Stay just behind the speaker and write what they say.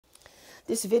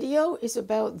This video is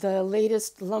about the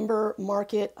latest lumber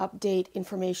market update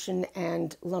information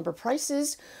and lumber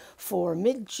prices for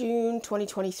mid-June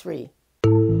 2023.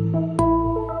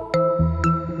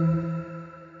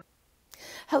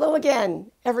 Hello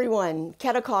again, everyone.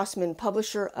 Keta Kosman,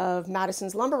 publisher of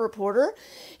Madison's Lumber Reporter,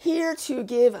 here to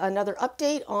give another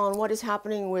update on what is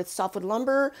happening with softwood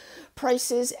lumber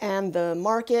prices and the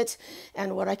market.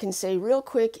 And what I can say real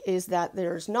quick is that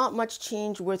there's not much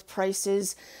change with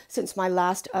prices since my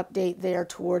last update there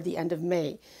toward the end of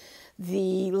May.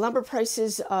 The lumber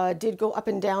prices did go up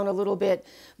and down a little bit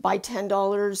by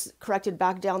 $10, corrected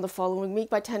back down the following week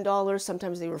by $10.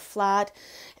 Sometimes they were flat.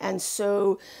 And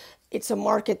so it's a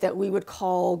market that we would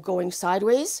call going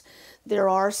sideways. There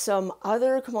are some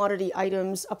other commodity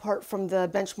items apart from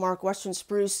the benchmark Western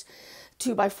Spruce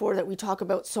 2x4 that we talk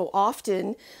about so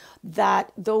often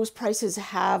that those prices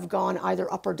have gone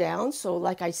either up or down. So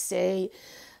like I say,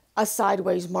 a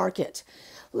sideways market.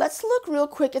 Let's look real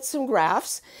quick at some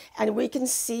graphs and we can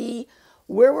see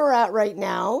where we're at right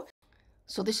now.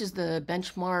 So this is the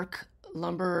benchmark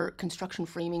lumber construction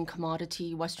framing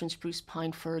commodity, Western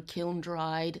Spruce-Pine-Fir, kiln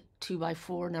dried,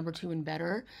 2x4, number 2 and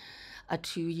better. A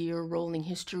 2-year rolling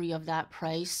history of that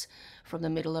price from the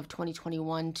middle of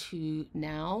 2021 to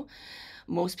now.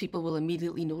 Most people will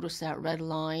immediately notice that red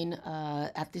line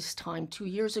at this time 2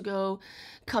 years ago,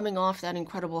 coming off that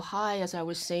incredible high, as I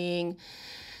was saying,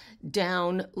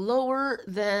 down lower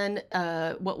than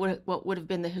what would have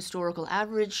been the historical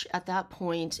average at that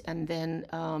point, and then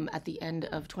at the end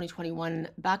of 2021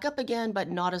 back up again,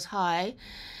 but not as high.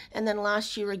 And then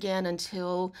last year again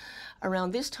until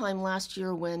around this time last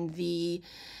year when the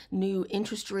new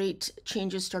interest rate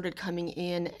changes started coming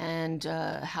in and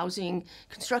housing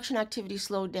construction activity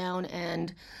slowed down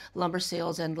and lumber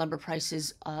sales and lumber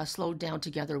prices slowed down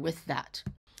together with that.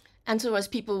 And so as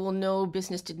people will know,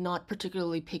 business did not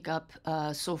particularly pick up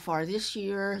so far this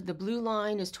year. The blue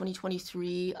line is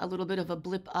 2023, a little bit of a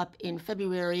blip up in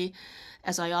February.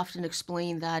 As I often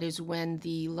explain, that is when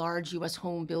the large U.S.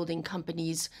 home building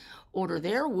companies order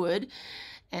their wood.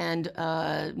 And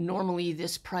normally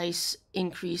this price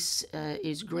increase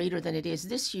is greater than it is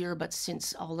this year, but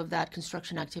since all of that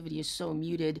construction activity is so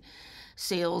muted,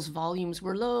 sales volumes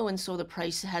were low, and so the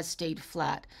price has stayed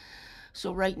flat.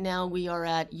 So right now we are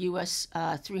at US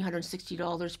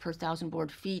 $360 per 1,000 board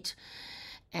feet,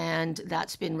 and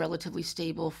that's been relatively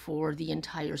stable for the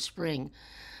entire spring.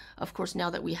 Of course, now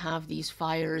that we have these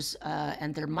fires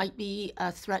and there might be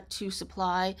a threat to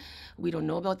supply, we don't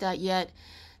know about that yet.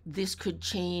 This could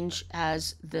change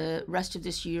as the rest of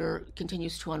this year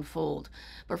continues to unfold.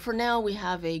 But for now, we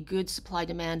have a good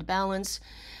supply-demand balance,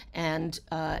 and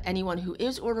anyone who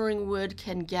is ordering wood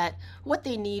can get what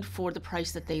they need for the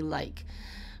price that they like.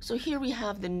 So here we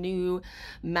have the new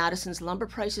Madison's Lumber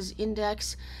Prices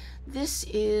Index. This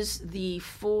is the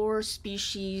 4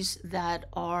 species that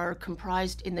are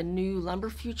comprised in the new lumber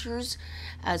futures.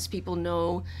 As people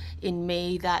know, in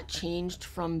May that changed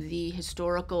from the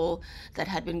historical that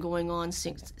had been going on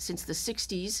since the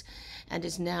 60s and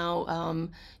is now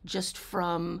just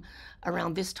from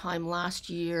around this time last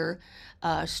year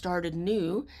started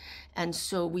new. And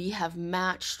so we have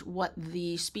matched what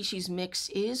the species mix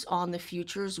is on the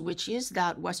futures, which is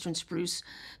that Western Spruce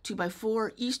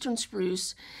 2x4, Eastern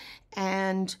Spruce,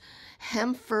 and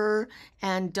Hem Fir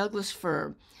and Douglas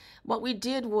Fir. What we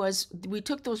did was we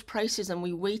took those prices and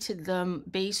we weighted them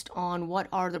based on what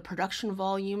are the production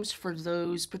volumes for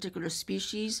those particular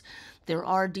species. There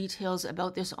are details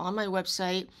about this on my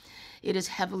website. It is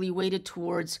heavily weighted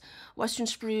towards Western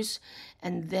Spruce,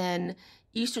 and then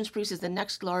Eastern Spruce is the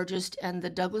next largest, and the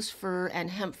Douglas Fir and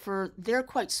Hemp Fir, they're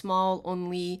quite small,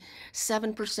 only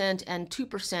 7% and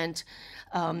 2%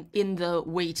 in the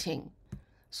weighting.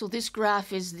 So this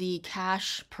graph is the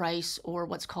cash price, or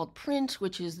what's called print,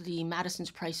 which is the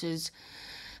Madison's prices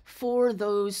for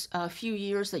those few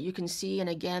years that you can see. And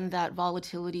again, that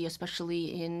volatility,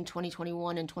 especially in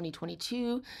 2021 and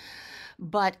 2022.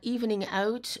 But evening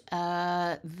out,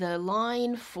 the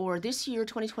line for this year,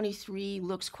 2023,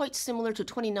 looks quite similar to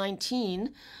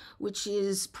 2019, which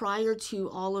is prior to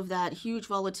all of that huge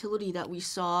volatility that we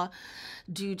saw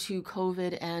due to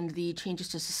COVID and the changes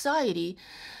to society.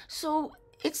 So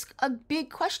it's a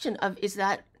big question of, is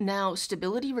that now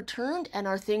stability returned and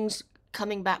are things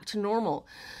coming back to normal?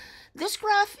 This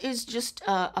graph is just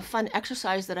a fun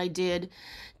exercise that I did,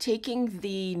 taking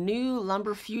the new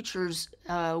lumber futures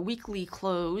weekly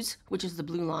close, which is the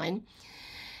blue line,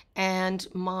 and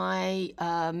my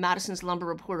Madison's Lumber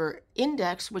Reporter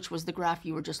Index, which was the graph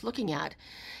you were just looking at.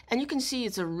 And you can see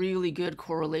it's a really good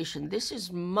correlation. This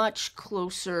is much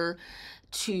closer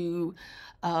to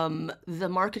the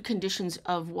market conditions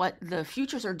of what the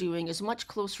futures are doing is much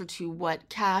closer to what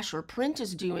cash or print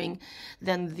is doing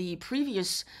than the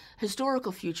previous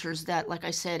historical futures that, like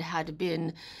I said, had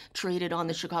been traded on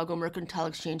the Chicago Mercantile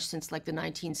Exchange since like the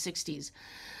 1960s.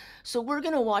 So we're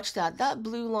going to watch that. That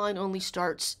blue line only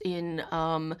starts in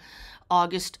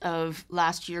August of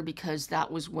last year because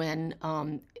that was when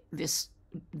this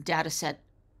data set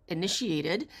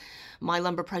initiated. My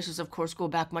lumber prices, of course, go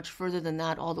back much further than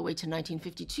that, all the way to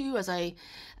 1952, as I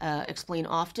explain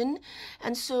often.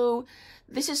 And so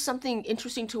this is something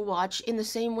interesting to watch in the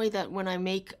same way that when I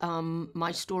make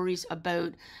my stories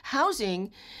about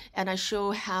housing and I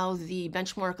show how the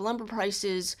benchmark lumber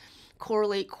prices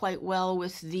correlate quite well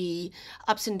with the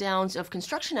ups and downs of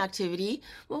construction activity.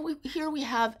 Well, here we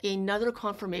have another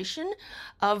confirmation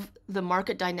of the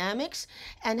market dynamics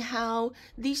and how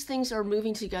these things are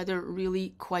moving together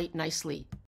really quite nicely.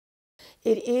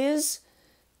 It is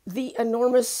the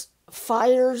enormous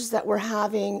fires that we're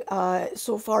having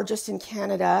so far just in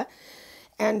Canada,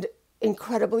 and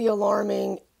incredibly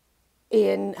alarming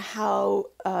in how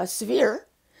severe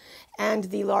and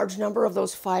the large number of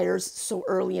those fires so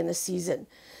early in the season.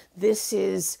 This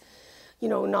is,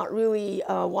 not really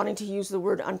wanting to use the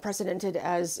word unprecedented,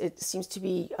 as it seems to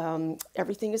be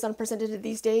everything is unprecedented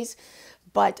these days,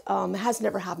 but has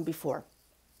never happened before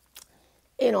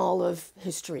in all of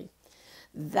history.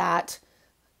 That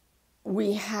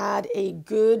we had a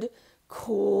good,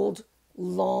 cold,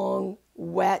 long,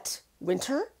 wet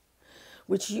winter,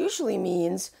 which usually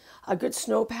means a good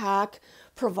snowpack,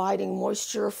 providing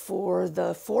moisture for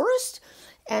the forest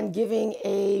and giving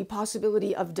a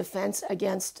possibility of defense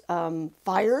against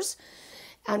fires.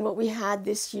 And what we had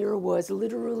this year was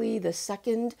literally the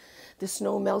second the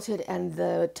snow melted and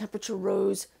the temperature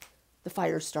rose, the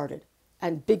fires started,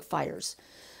 and big fires.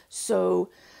 So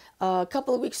a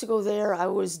couple of weeks ago there, I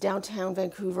was downtown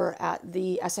Vancouver at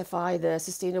the SFI, the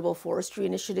Sustainable Forestry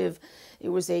Initiative. It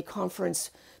was a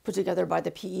conference put together by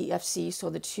the PEFC, so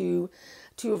the two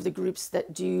of the groups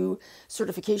that do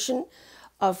certification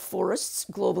of forests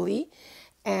globally.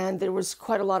 And there was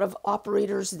quite a lot of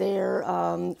operators there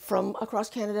from across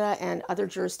Canada and other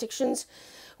jurisdictions.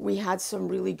 We had some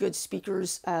really good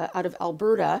speakers out of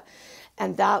Alberta,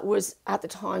 and that was at the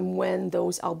time when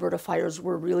those Alberta fires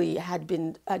had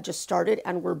been just started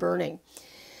and were burning.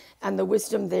 And the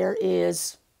wisdom there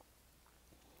is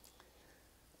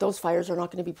those fires are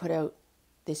not going to be put out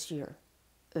this year,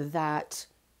 that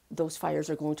those fires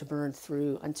are going to burn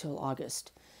through until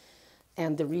August.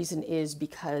 And the reason is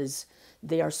because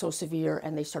they are so severe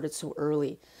and they started so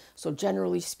early. So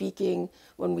generally speaking,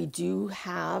 when we do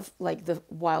have like the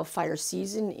wildfire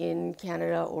season in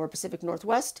Canada or Pacific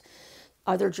Northwest,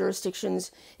 other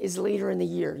jurisdictions is later in the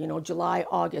year, July,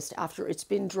 August, after it's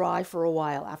been dry for a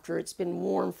while, after it's been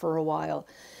warm for a while,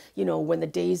 when the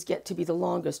days get to be the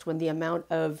longest, when the amount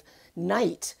of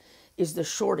night is the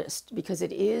shortest, because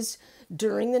it is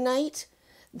during the night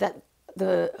that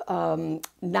the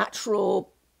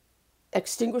natural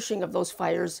extinguishing of those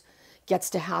fires gets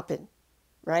to happen,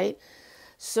 right?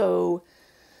 So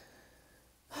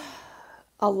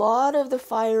a lot of the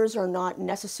fires are not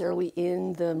necessarily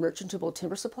in the merchantable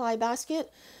timber supply basket.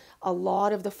 A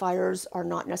lot of the fires are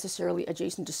not necessarily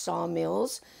adjacent to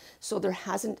sawmills. So there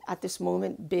hasn't at this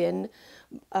moment been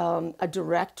a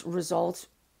direct result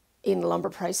in lumber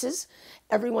prices.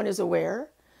 Everyone is aware.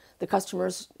 The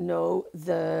customers know,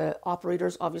 the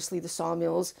operators, obviously the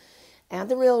sawmills and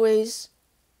the railways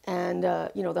and,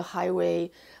 the highway,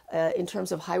 in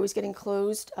terms of highways getting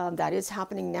closed, that is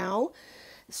happening now.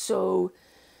 So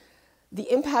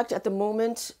the impact at the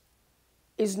moment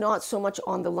is not so much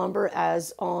on the lumber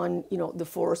as on, the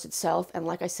forest itself. And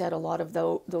like I said, a lot of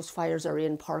those fires are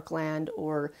in parkland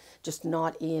or just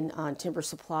not in timber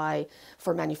supply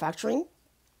for manufacturing.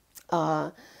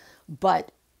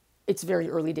 But it's very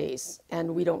early days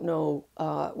and we don't know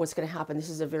what's going to happen. This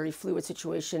is a very fluid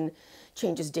situation,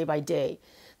 changes day by day.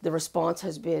 The response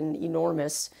has been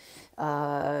enormous.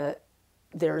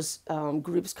 There's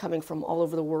groups coming from all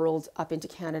over the world up into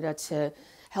Canada to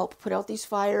help put out these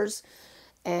fires,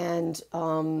 and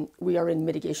we are in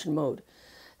mitigation mode.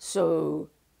 So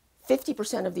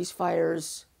 50% of these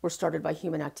fires were started by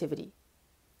human activity,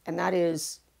 and that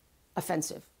is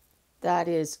offensive. That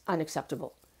is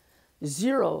unacceptable.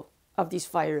 0 of these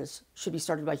fires should be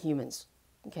started by humans,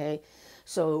 okay?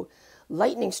 So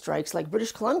lightning strikes, like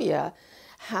British Columbia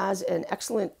has an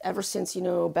excellent, ever since,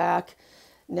 back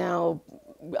now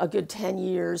a good 10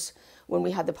 years when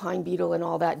we had the pine beetle and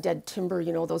all that dead timber,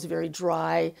 those very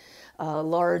dry,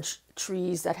 large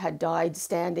trees that had died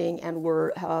standing and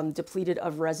were depleted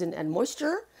of resin and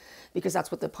moisture, because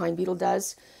that's what the pine beetle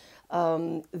does.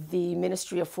 the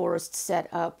Ministry of Forests set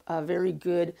up a very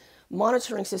good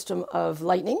monitoring system of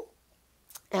lightning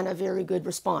and a very good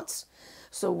response.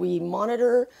 So we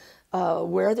monitor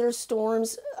where there's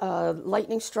storms,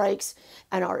 lightning strikes,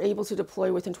 and are able to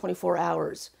deploy within 24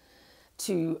 hours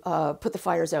to put the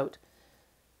fires out.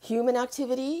 Human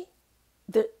activity,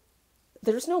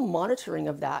 there's no monitoring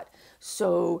of that.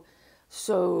 So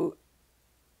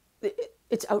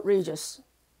it's outrageous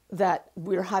that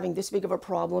we're having this big of a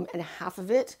problem and half of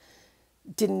it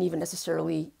didn't even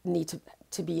necessarily need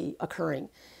to be occurring.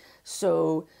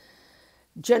 So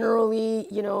generally,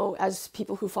 you know, as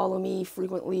people who follow me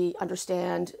frequently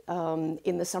understand,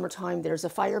 in the summertime there's a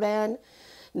fire ban,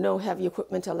 no heavy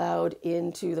equipment allowed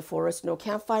into the forest, no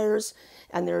campfires,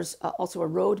 and there's also a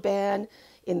road ban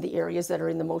in the areas that are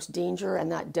in the most danger,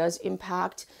 and that does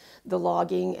impact the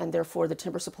logging and therefore the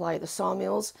timber supply at the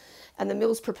sawmills. And the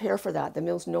mills prepare for that. The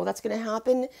mills know that's going to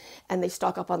happen, and they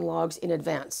stock up on logs in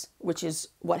advance, which is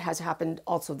what has happened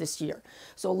also this year.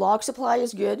 So log supply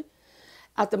is good.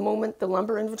 At the moment, the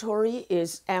lumber inventory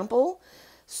is ample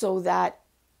so that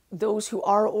those who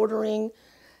are ordering,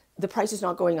 the price is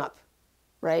not going up,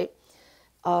 right?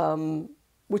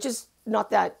 Which is not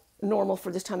that normal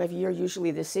for this time of year.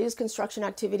 Usually this is construction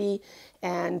activity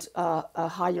and a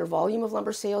higher volume of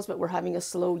lumber sales, but we're having a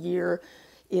slow year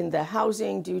in the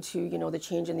housing due to, you know, the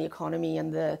change in the economy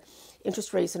and the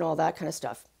interest rates and all that kind of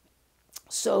stuff.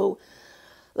 So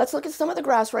let's look at some of the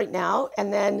graphs right now,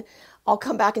 and then I'll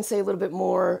come back and say a little bit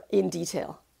more in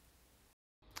detail.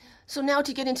 So now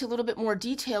to get into a little bit more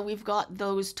detail, we've got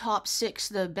those top six,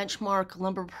 the benchmark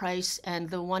lumber price and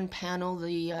the one panel,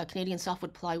 the Canadian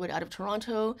softwood plywood out of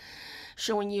Toronto,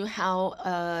 showing you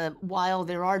how while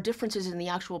there are differences in the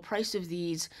actual price of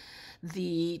these,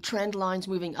 the trend lines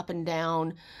moving up and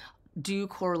down do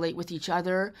correlate with each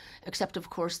other, except of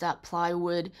course that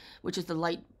plywood, which is the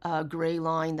light gray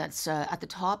line that's at the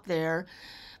top there.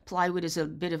 Plywood is a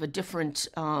bit of a different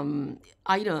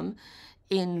item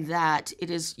in that it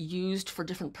is used for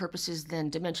different purposes than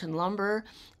dimension lumber,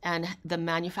 and the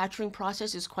manufacturing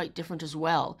process is quite different as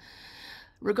well.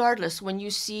 Regardless, when you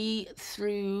see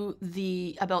through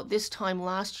about this time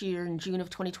last year in June of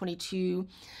 2022,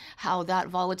 how that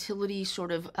volatility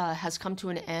sort of has come to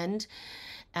an end,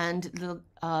 and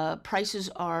the prices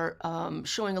are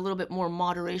showing a little bit more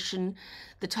moderation,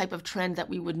 the type of trend that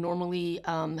we would normally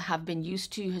have been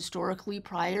used to historically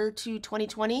prior to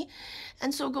 2020.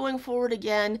 And so going forward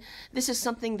again, this is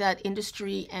something that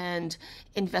industry and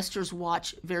investors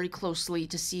watch very closely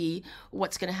to see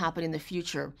what's going to happen in the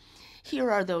future.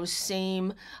 Here are those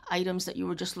same items that you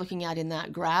were just looking at in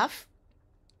that graph.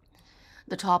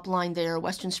 The top line there,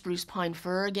 Western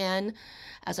Spruce-Pine-Fir again,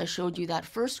 as I showed you that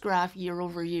first graph year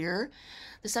over year.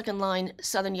 The second line,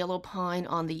 Southern Yellow Pine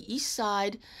on the east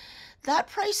side. That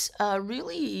price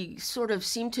really sort of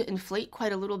seemed to inflate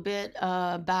quite a little bit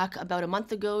back about a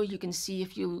month ago. You can see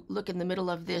if you look in the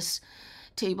middle of this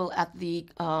table at the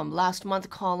last month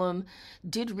column,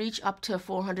 did reach up to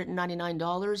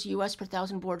 $499 US per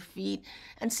 1,000 board feet,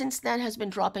 and since then has been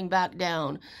dropping back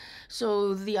down.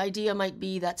 So the idea might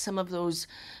be that some of those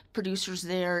producers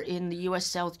there in the US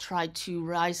South tried to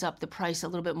rise up the price a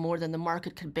little bit more than the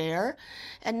market could bear,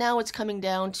 and now it's coming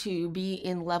down to be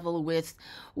in level with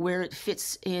where it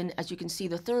fits in. As you can see,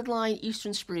 the third line,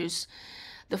 Eastern Spruce,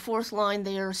 the fourth line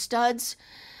there, studs,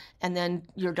 and then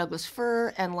your Douglas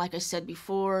fir, and like I said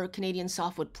before, Canadian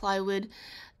softwood plywood,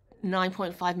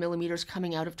 9.5 millimeters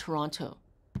coming out of Toronto.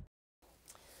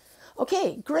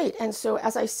 Okay, great. And so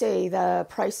as I say, the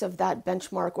price of that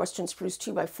benchmark Western Spruce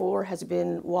 2x4 has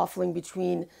been waffling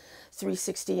between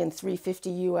 $360 and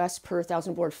 $350 US per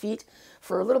 1,000 board feet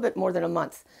for a little bit more than a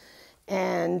month.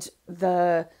 And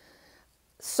the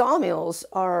sawmills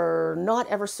are not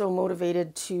ever so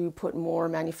motivated to put more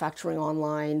manufacturing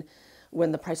online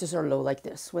when the prices are low like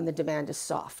this, when the demand is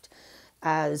soft,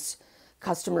 as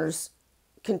customers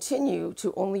continue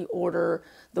to only order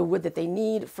the wood that they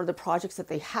need for the projects that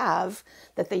they have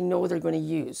that they know they're going to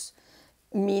use.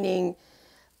 Meaning,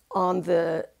 on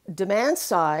the demand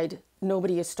side,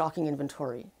 nobody is stocking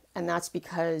inventory. And that's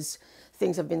because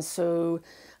things have been so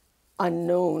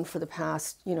unknown for the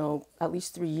past, at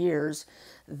least 3 years,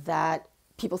 that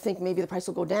people think maybe the price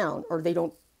will go down, or they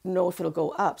don't know if it'll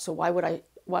go up. So why would I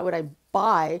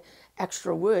buy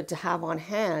extra wood to have on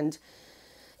hand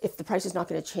if the price is not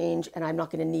going to change and I'm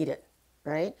not going to need it,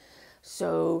 right?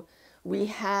 So we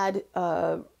had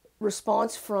a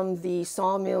response from the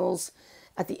sawmills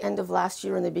at the end of last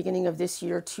year and the beginning of this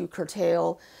year to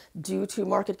curtail due to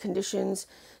market conditions,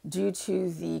 due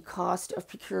to the cost of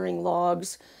procuring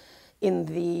logs in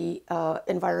the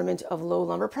environment of low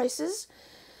lumber prices.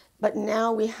 But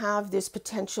now we have this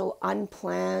potential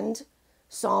unplanned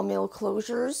sawmill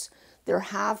closures. There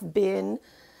have been,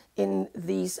 in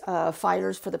these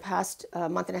fires for the past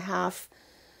month and a half,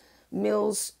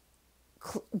 mills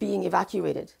being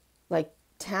evacuated. Like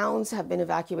towns have been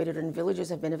evacuated and villages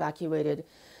have been evacuated,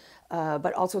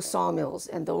 but also sawmills,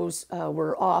 and those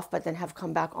were off but then have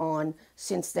come back on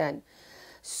since then.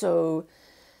 So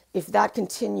if that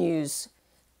continues,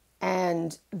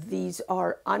 and these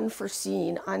are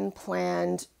unforeseen,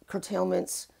 unplanned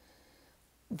curtailments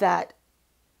that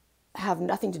have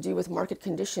nothing to do with market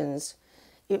conditions,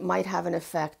 it might have an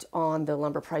effect on the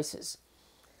lumber prices.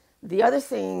 The other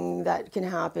thing that can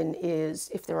happen is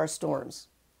if there are storms.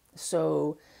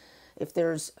 So if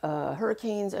there's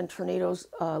hurricanes and tornadoes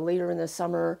later in the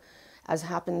summer, as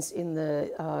happens in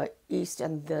the east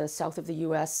and the south of the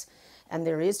US, and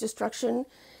there is destruction,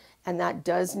 and that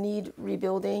does need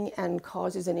rebuilding and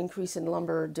causes an increase in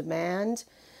lumber demand,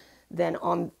 then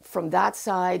from that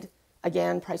side,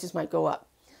 again, prices might go up.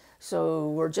 So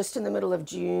we're just in the middle of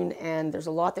June, and there's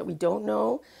a lot that we don't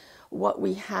know. What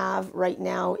we have right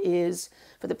now is,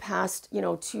 for the past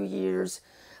 2 years,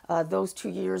 those 2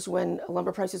 years when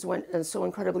lumber prices went so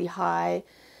incredibly high,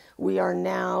 we are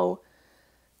now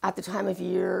at the time of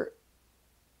year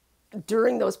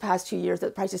during those past 2 years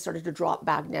that prices started to drop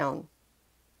back down.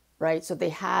 Right? So they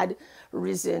had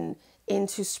risen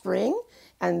into spring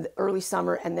and early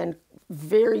summer, and then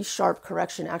very sharp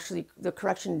correction. Actually, the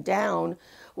correction down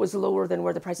was lower than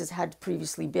where the prices had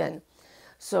previously been.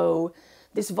 So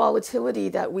this volatility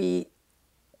that we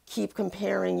keep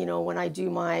comparing, when I do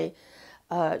my,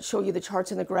 show you the charts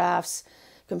and the graphs,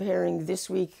 comparing this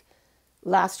week,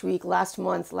 last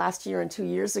month, last year, and 2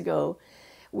 years ago,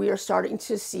 we are starting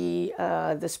to see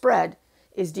the spread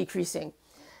is decreasing.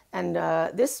 And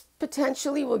this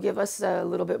potentially will give us a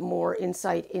little bit more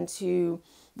insight into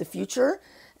the future,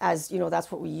 as that's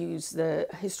what we use the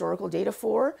historical data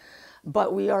for.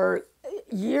 But we are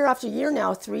year after year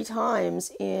now 3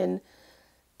 times in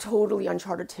totally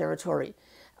uncharted territory.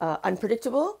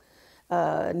 Unpredictable,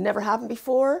 never happened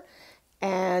before,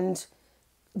 and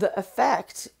the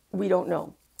effect we don't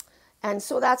know. And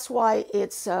so that's why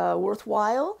it's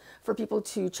worthwhile for people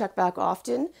to check back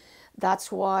often.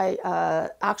 That's why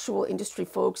actual industry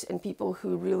folks and people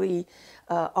who really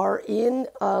are in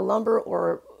lumber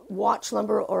or watch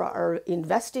lumber or are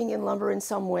investing in lumber in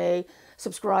some way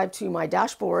subscribe to my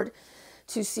dashboard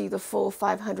to see the full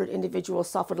 500 individual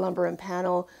softwood lumber and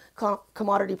panel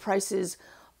commodity prices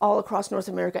all across North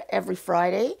America every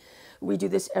Friday. We do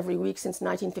this every week since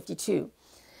 1952.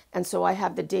 And so I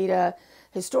have the data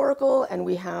historical, and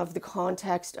we have the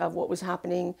context of what was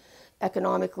happening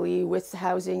economically with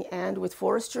housing and with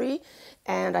forestry.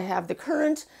 And I have the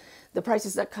current, the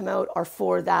prices that come out are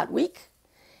for that week.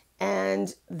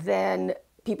 And then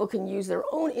people can use their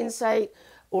own insight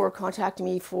or contact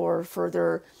me for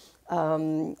further,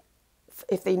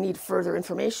 if they need further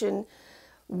information,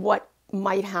 what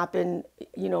might happen.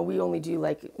 We only do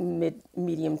like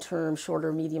medium term,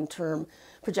 shorter, medium term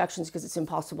projections because it's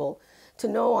impossible to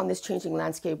know on this changing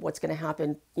landscape what's going to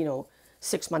happen,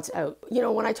 6 months out.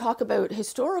 When I talk about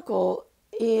historical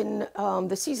in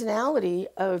the seasonality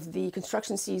of the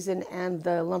construction season and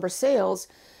the lumber sales,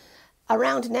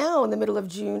 around now in the middle of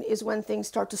June is when things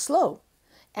start to slow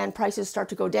and prices start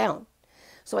to go down.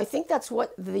 So I think that's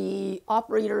what the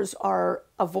operators are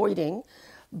avoiding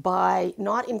by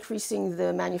not increasing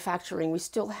the manufacturing. We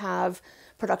still have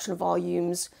production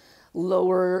volumes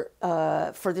lower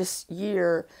for this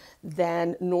year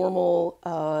than normal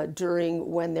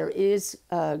during when there is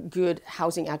good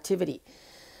housing activity.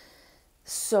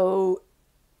 So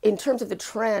in terms of the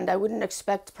trend, I wouldn't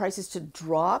expect prices to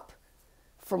drop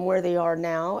from where they are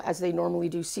now as they normally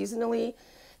do seasonally.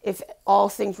 If all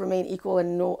things remain equal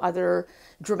and no other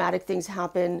dramatic things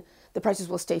happen, the prices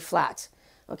will stay flat.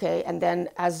 Okay, and then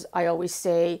as I always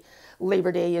say,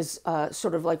 Labor Day is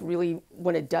sort of like really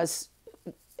when it does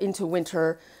into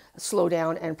winter, slow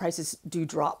down and prices do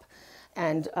drop.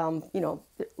 And, a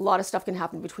lot of stuff can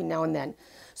happen between now and then.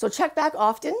 So check back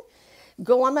often.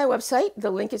 Go on my website. The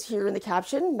link is here in the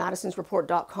caption,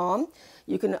 madisonsreport.com.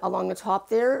 You can, along the top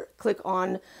there, click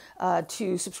on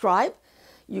to subscribe.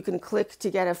 You can click to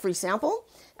get a free sample,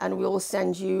 and we'll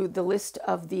send you the list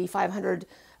of the 500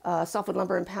 softwood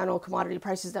lumber and panel commodity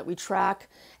prices that we track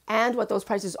and what those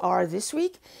prices are this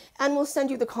week. And we'll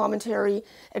send you the commentary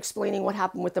explaining what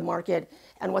happened with the market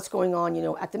and what's going on,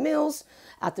 at the mills,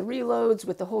 at the reloads,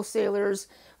 with the wholesalers,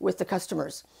 with the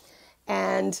customers.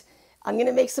 And I'm going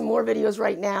to make some more videos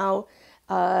right now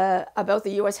about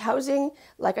the U.S. housing.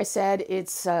 Like I said,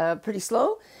 it's pretty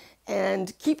slow,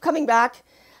 and keep coming back.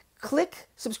 Click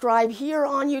subscribe here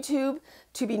on YouTube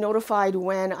to be notified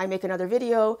when I make another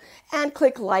video, and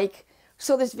click like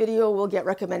so this video will get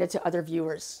recommended to other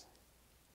viewers.